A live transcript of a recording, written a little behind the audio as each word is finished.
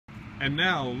And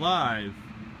now, live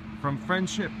from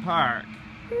Friendship Park,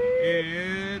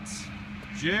 it's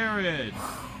Jared.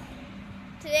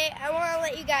 Today, I want to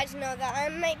let you guys know that I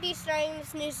might be starting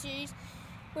this new series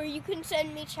where you can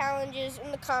send me challenges in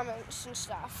the comments and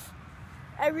stuff.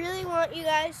 I really want you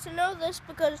guys to know this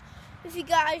because if you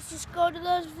guys just go to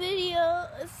those videos,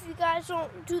 if you guys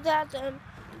don't do that, then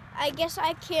I guess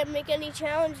I can't make any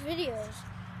challenge videos.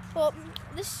 Well,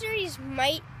 this series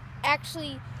might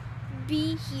actually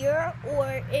be here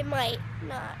or it might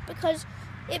not because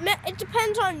it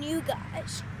depends on you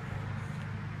guys.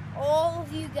 All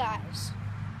of you guys.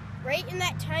 Right in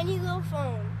that tiny little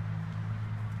phone.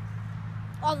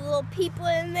 All the little people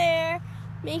in there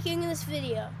making this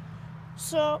video.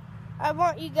 So I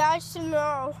want you guys to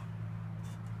know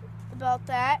about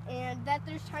that and that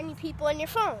there's tiny people in your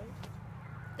phone.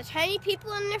 The tiny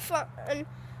people in their phone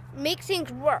make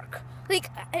things work. Like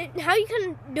how you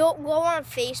can go on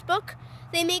Facebook,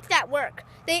 they make that work.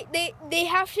 They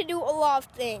have to do a lot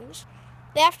of things.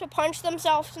 They have to punch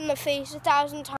themselves in the face 1,000 times.